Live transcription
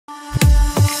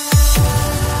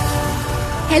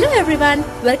Hello everyone,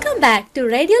 welcome back to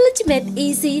Radiology Made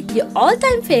Easy, your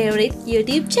all-time favorite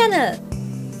YouTube channel.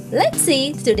 Let's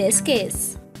see today's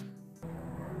case.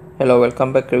 Hello,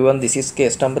 welcome back everyone. This is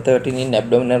case number 13 in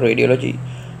abdominal radiology.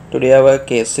 Today our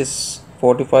case is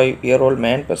 45-year-old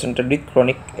man presented with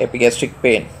chronic epigastric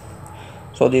pain.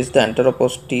 So this is the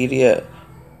anteroposterior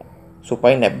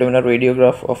supine abdominal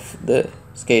radiograph of the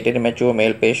skated immature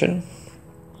male patient.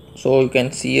 So you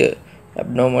can see a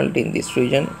abnormality in this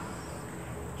region.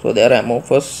 So there are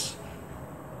amorphous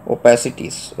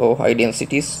opacities or high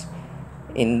densities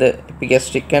in the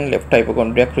epigastric and left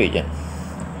hypochondriac region.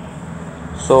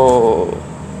 So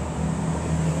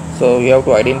you have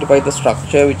to identify the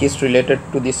structure which is related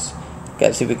to this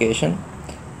calcification.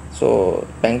 So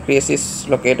pancreas is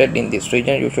located in this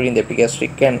region, usually in the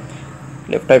epigastric and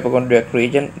left hypochondriac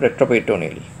region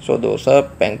retroperitoneally. So those are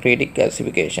pancreatic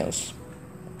calcifications.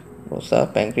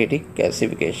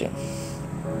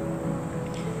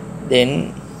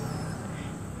 Then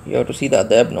you have to see the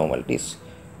other abnormalities,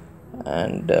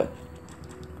 and there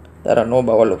are no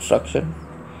bowel obstruction.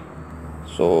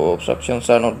 So obstructions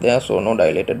are not there, so no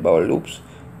dilated bowel loops,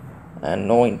 and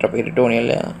no intraperitoneal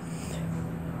layer,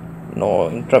 no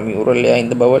intramural layer in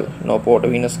the bowel, no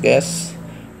portovenous gas,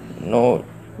 no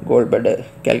gallbladder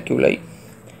calculi,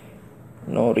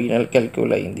 no renal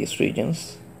calculi in these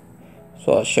regions,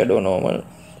 so shadow normal,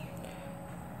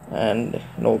 and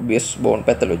no obvious bone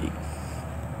pathology.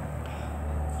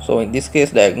 So in this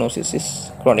case, diagnosis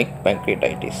is chronic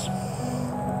pancreatitis.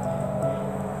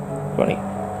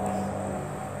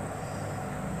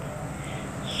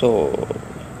 So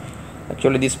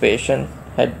actually this patient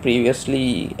had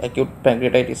previously acute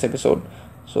pancreatitis episode.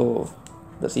 So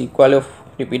the sequel of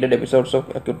repeated episodes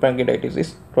of acute pancreatitis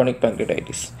is chronic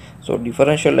pancreatitis. So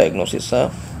differential diagnosis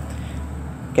are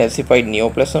calcified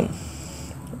neoplasm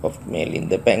of male in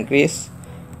the pancreas,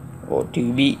 or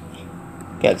TB,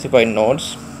 calcified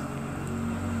nodes,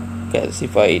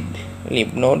 calcified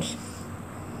lymph nodes.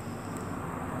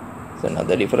 It's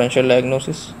another differential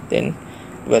diagnosis. Then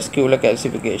vascular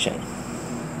calcification.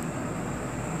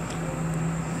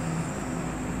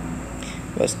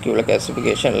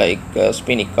 Like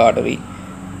splenic artery,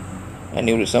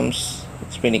 aneurysms,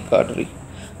 splenic artery.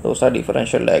 Those are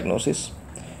differential diagnosis.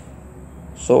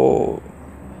 So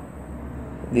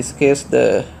this case,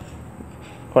 the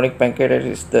chronic pancreatitis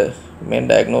is the main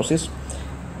diagnosis.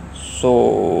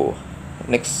 So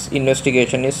next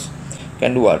investigation is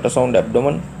can do ultrasound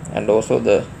abdomen, and also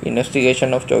the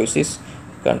investigation of choice is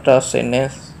contrast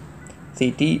NS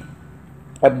CT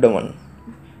abdomen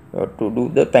to do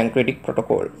the pancreatic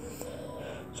protocol.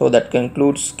 So that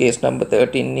concludes case number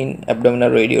 13 in abdominal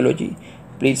radiology.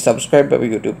 Please subscribe to our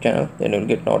YouTube channel, then you will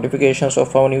get notifications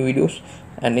of our new videos,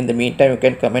 and in the meantime you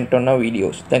can comment on our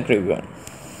videos. Thank you everyone.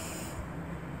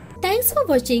 Thanks for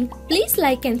watching. Please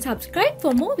like and subscribe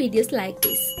for more videos like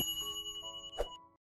this.